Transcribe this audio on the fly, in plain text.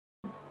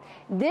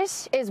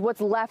This is what's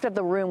left of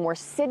the room where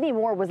Sydney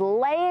Moore was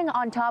laying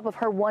on top of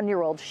her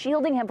 1-year-old,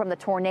 shielding him from the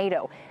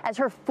tornado as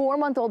her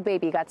 4-month-old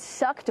baby got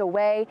sucked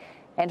away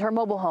and her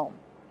mobile home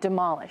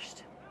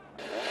demolished.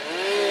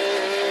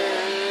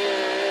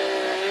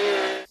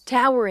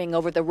 Towering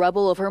over the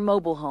rubble of her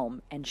mobile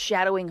home and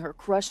shadowing her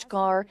crushed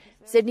car,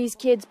 Sydney's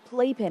kid's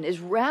playpen is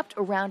wrapped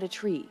around a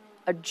tree,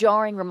 a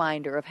jarring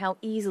reminder of how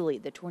easily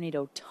the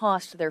tornado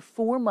tossed their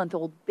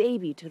 4-month-old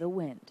baby to the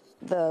wind.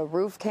 The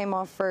roof came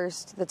off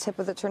first. The tip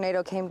of the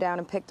tornado came down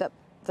and picked up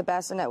the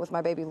bassinet with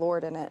my baby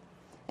Lord in it.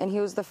 And he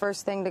was the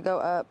first thing to go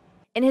up.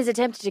 In his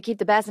attempt to keep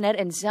the bassinet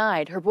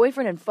inside, her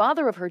boyfriend and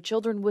father of her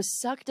children was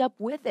sucked up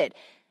with it.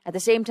 At the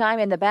same time,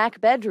 in the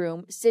back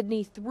bedroom,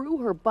 Sydney threw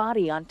her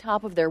body on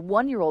top of their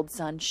 1-year-old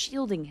son,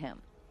 shielding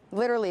him.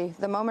 Literally,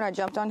 the moment I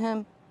jumped on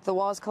him, the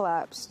walls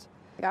collapsed.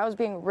 I was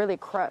being really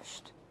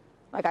crushed.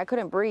 Like, I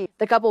couldn't breathe.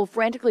 The couple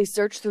frantically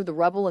searched through the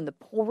rubble in the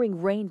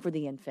pouring rain for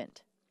the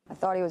infant. I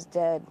thought he was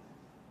dead.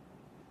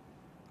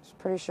 I was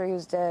pretty sure he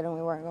was dead and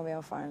we weren't going to be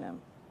able to find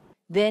him.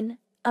 Then,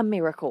 a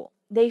miracle.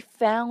 They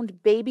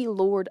found baby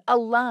Lord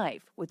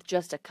alive with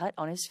just a cut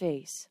on his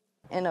face.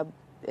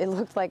 It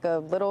looked like a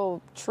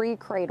little tree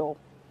cradle.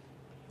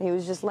 He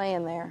was just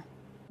laying there.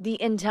 The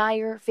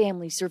entire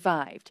family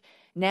survived.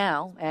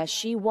 Now, as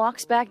she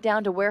walks back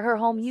down to where her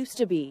home used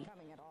to be,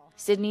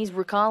 Sydney's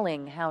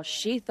recalling how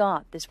she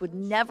thought this would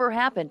never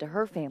happen to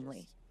her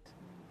family.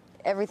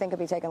 Everything could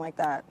be taken like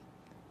that.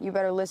 You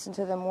better listen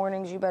to the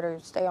warnings. You better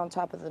stay on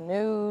top of the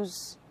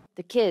news.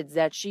 The kids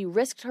that she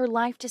risked her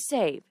life to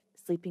save,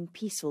 sleeping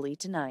peacefully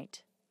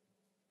tonight.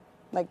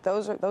 Like,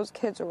 those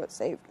kids are what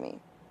saved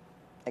me.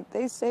 Like,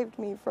 they saved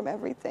me from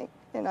everything,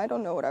 and I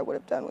don't know what I would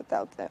have done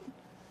without them.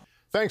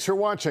 Thanks for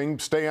watching.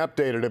 Stay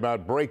updated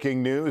about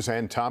breaking news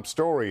and top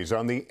stories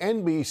on the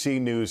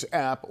NBC News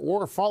app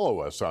or follow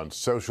us on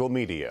social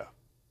media.